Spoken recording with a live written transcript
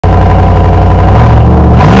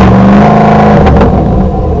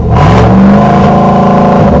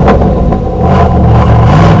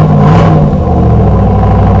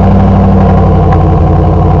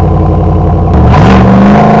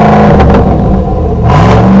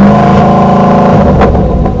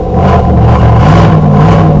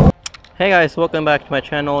Hi guys, welcome back to my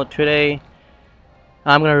channel. Today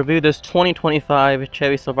I'm going to review this 2025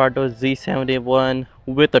 Chevy Silverado Z71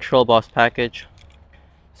 with the Trail Boss package.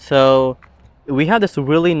 So we have this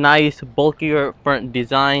really nice bulkier front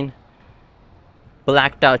design,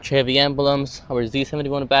 blacked out Chevy emblems, our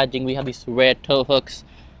Z71 badging. We have these red tow hooks,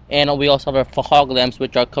 and we also have our fog lamps,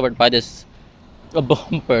 which are covered by this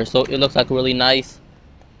bumper, so it looks like really nice.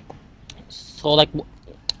 So like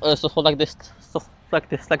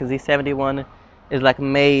this Z71 is like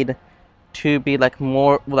made to be like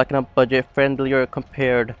more like in a budget friendlier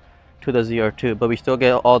compared to the ZR2, but we still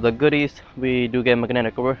get all the goodies. We do get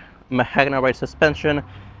magnetic ride suspension.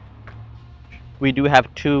 We do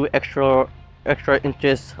have two extra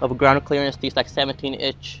inches of ground clearance, these like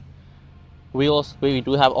 17-inch wheels. We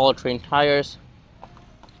do have all-terrain tires,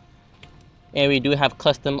 and we do have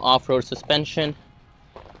custom off-road suspension.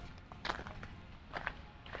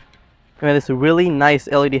 We have this really nice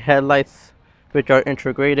LED headlights, which are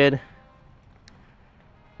integrated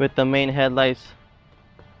with the main headlights.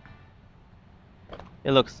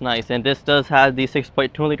 It looks nice, and this does have the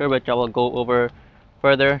 6.2 liter, which I will go over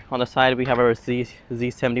further. On the side, we have our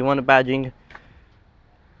Z71 badging,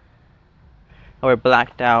 our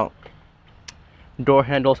blacked out door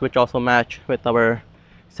handles, which also match with our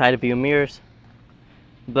side view mirrors,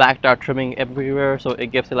 blacked out trimming everywhere, so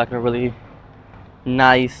it gives it like a really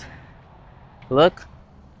nice look.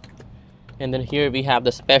 And then here we have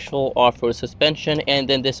the special off-road suspension, and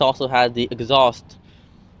then this also has the exhaust,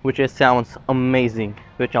 which sounds amazing,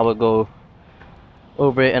 which I will go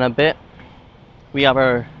over it in a bit. We have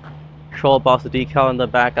our Trail Boss decal in the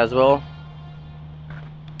back as well.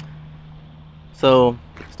 So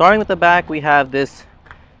starting with the back, we have this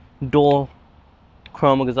dual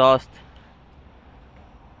chrome exhaust,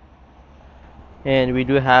 and we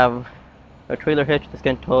do have a trailer hitch. This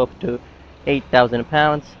can tow up to 8,000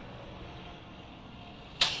 pounds.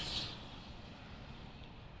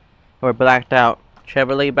 Or blacked out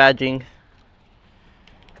Chevrolet badging,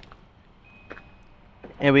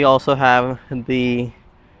 and we also have the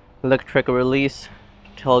electric release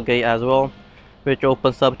tailgate as well, which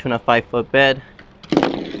opens up to a 5-foot bed.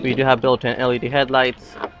 We do have built-in LED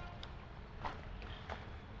headlights,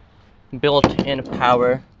 built-in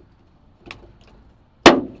power,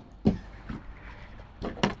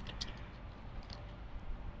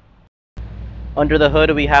 under the hood.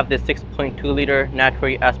 We have this 6.2 liter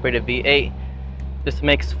naturally aspirated V8. This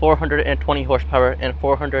makes 420 horsepower and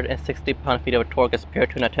 460 pound-feet of torque as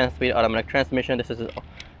paired to a 10-speed automatic transmission. This is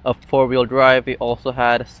a 4-wheel drive. We also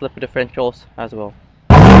had slip differentials as well.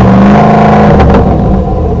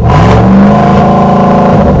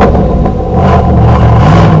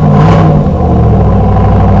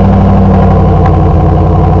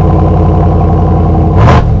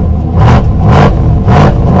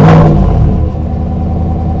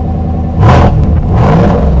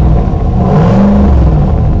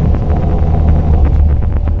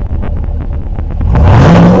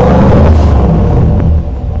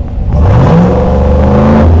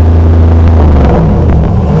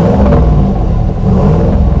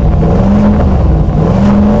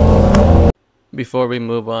 Before we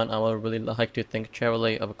move on, I would really like to thank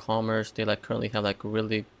Chevrolet of Commerce. They currently have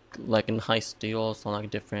really nice deals on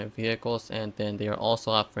different vehicles, and then they are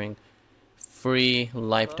also offering free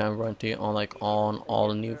lifetime warranty on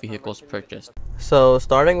all new vehicles purchased. So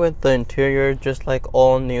starting with the interior, just like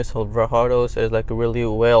all new Silverados, is really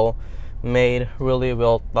well made, really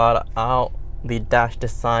well thought out. The dash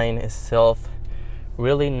design itself,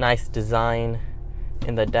 really nice design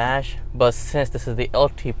in the dash, but since this is the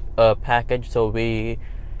LT package, so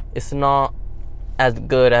it's not as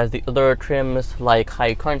good as the other trims like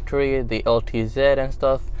High Country, the LTZ and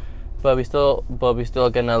stuff, but we still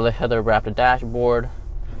get a leather wrapped dashboard,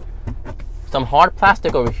 some hard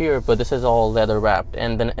plastic over here, but this is all leather wrapped.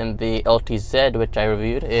 And then in the LTZ, which I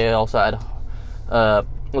reviewed, it also had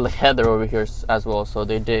leather over here as well, so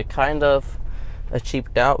they did kind of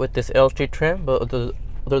cheaped out with this LT trim, but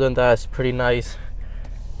other than that, it's pretty nice.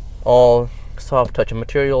 All soft touch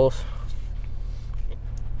materials.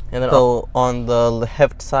 And then so on the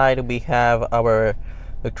left side, we have our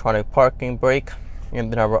electronic parking brake,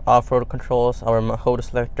 and then our off-road controls, our mode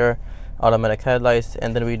selector, automatic headlights,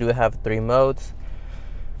 and then we do have 3 modes.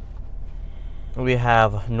 We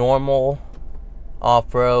have normal,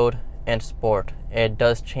 off-road, and sport. It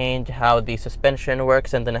does change how the suspension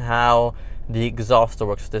works and then how the exhaust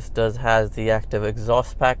works. This has the active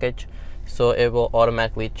exhaust package, so it will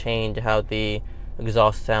automatically change how the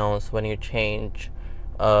exhaust sounds when you change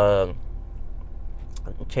the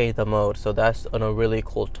mode. So that's a really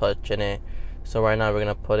cool touch in it. So right now we're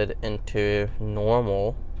gonna put it into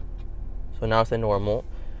normal, So now it's in normal.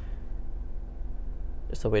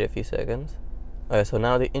 Just wait a few seconds. Alright, so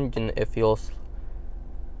now the engine, it feels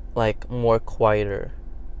like more quieter.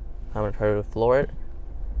 I'm gonna try to floor it.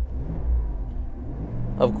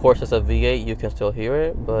 Of course, it's a V8, you can still hear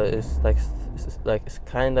it, but it's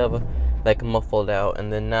kind of like muffled out.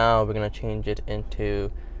 And then now we're gonna change it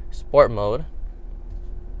into sport mode.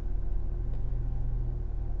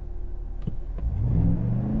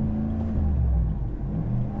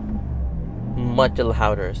 Much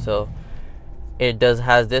louder. So it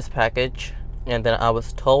has this package, and then I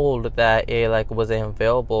was told that it wasn't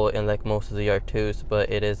available in most of the R2s, but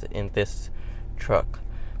it is in this truck.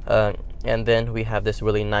 And then we have this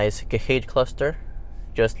really nice gauge cluster,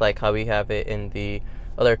 just like how we have it in the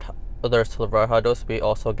other Silverados. We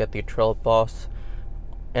also get the Trail Boss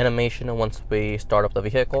animation once we start up the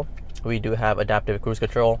vehicle. We do have adaptive cruise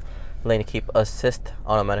control, lane keep assist,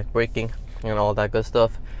 automatic braking, and all that good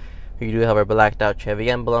stuff. We do have our blacked out Chevy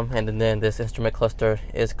emblem, and then this instrument cluster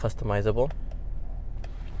is customizable.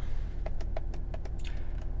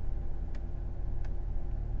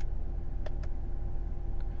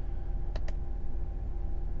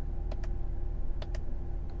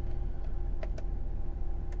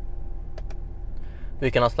 We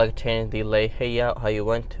can also change the layout, how you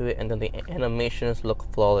went to it, and then the animations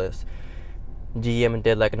look flawless. GM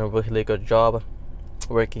did a really good job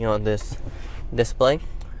working on this display.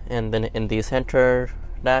 And then in the center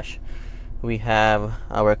dash, we have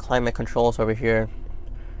our climate controls over here,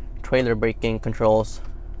 trailer braking controls,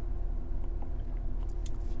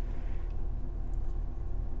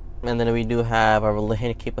 and then we do have our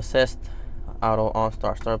lane keep assist, auto on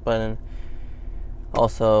start button,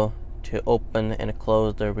 also to open and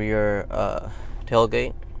close the rear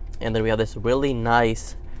tailgate. And then we have this really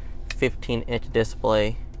nice 15-inch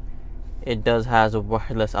display. It does has a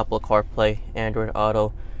wireless Apple CarPlay, Android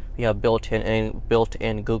Auto. We have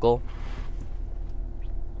built-in Google.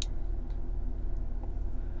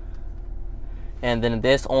 And then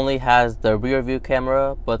this only has the rear view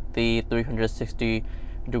camera, but the 360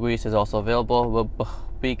 degrees is also available.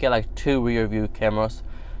 We get two rear view cameras.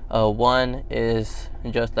 One is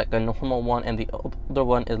just a normal one, and the other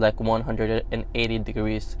one is 180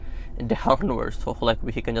 degrees downwards, so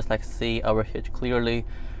we can just see our hitch clearly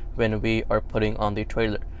when we are putting on the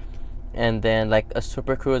trailer. And then a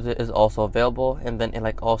Super Cruise is also available, and then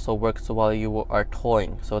it also works while you are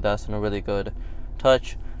towing, so that's a really good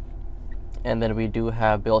touch. And then we do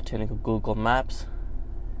have built-in Google Maps.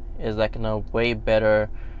 Is a way better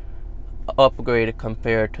upgrade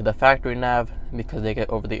compared to the factory nav, because they get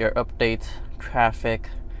over-the-air updates, traffic,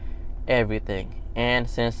 everything. And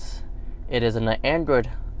since it is an Android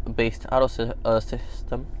based auto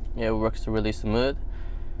system, it works really smooth,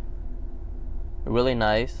 really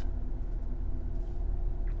nice.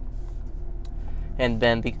 And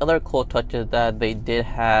then the other cool touch is that they did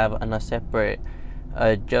have a separate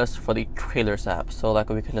just for the trailers app, so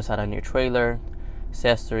we can just add a new trailer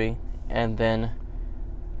accessory, and then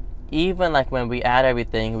even when we add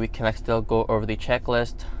everything, we can still go over the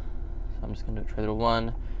checklist. So I'm just gonna do trailer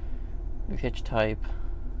 1, hitch type,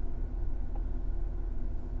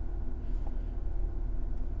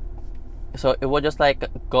 so it will just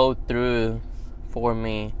go through for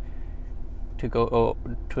me to go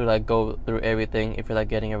through everything, if you're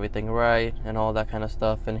getting everything right and all that kind of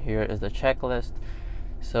stuff. And here is the checklist.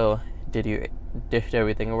 So did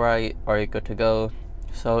everything right? Are you good to go?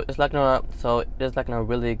 So it's a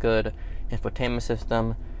really good infotainment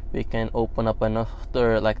system. We can open up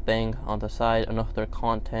another thing on the side, another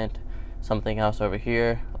content, something else over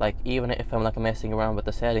here. Even if I'm messing around with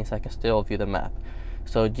the settings, I can still view the map.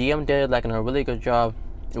 So GM did a really good job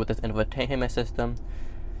with this infotainment system.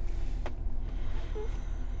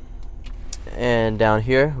 And down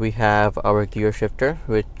here we have our gear shifter,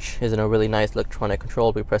 which is in a really nice electronic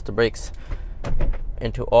control. We press the brakes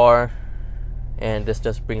into R, and this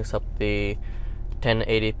just brings up the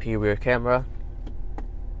 1080p rear camera.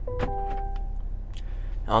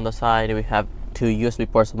 On the side we have 2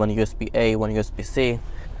 USB ports, one USB-A, one USB-C,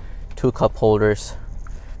 2 cup holders,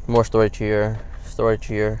 more storage here.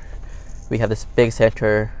 We have this big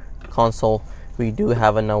center console. We do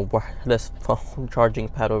have a wireless phone charging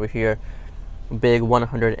pad over here, big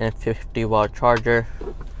 150 watt charger,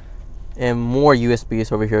 and more USBs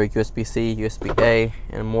over here, USB-C, USB-A,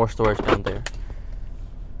 and more storage down there.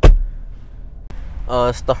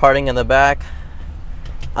 Starting in the back,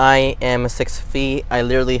 I am 6 feet. I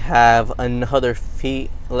literally have another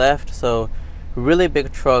feet left, so really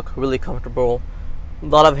big truck, really comfortable, a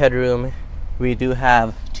lot of headroom. We do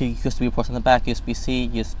have 2 USB ports in the back,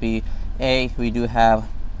 USB-C, USB-A. We do have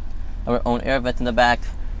our own air vents in the back.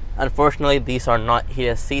 Unfortunately, these are not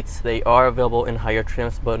heated seats. They are available in higher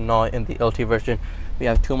trims, but not in the LT version. We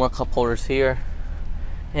have 2 more cup holders here,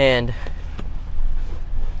 and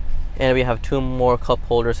we have 2 more cup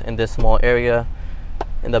holders in this small area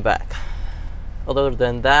in the back. Other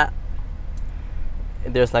than that,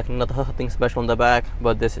 there's like nothing special in the back,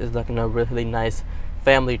 but this is like a really nice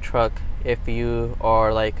family truck if you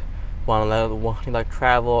are like wanting like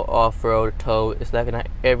travel, off-road, tow. It's like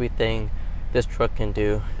everything this truck can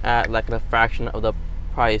do at like a fraction of the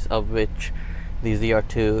price of which the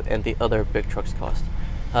ZR2 and the other big trucks cost.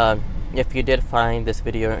 If you did find this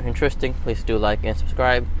video interesting, please do like and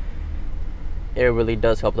subscribe. It really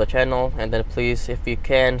does help the channel. And then please, if you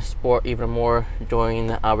can support even more,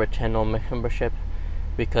 join our channel membership,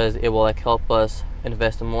 because it will like help us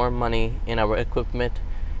invest more money in our equipment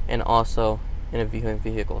and also in viewing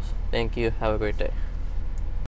vehicles. Thank you. Have a great day.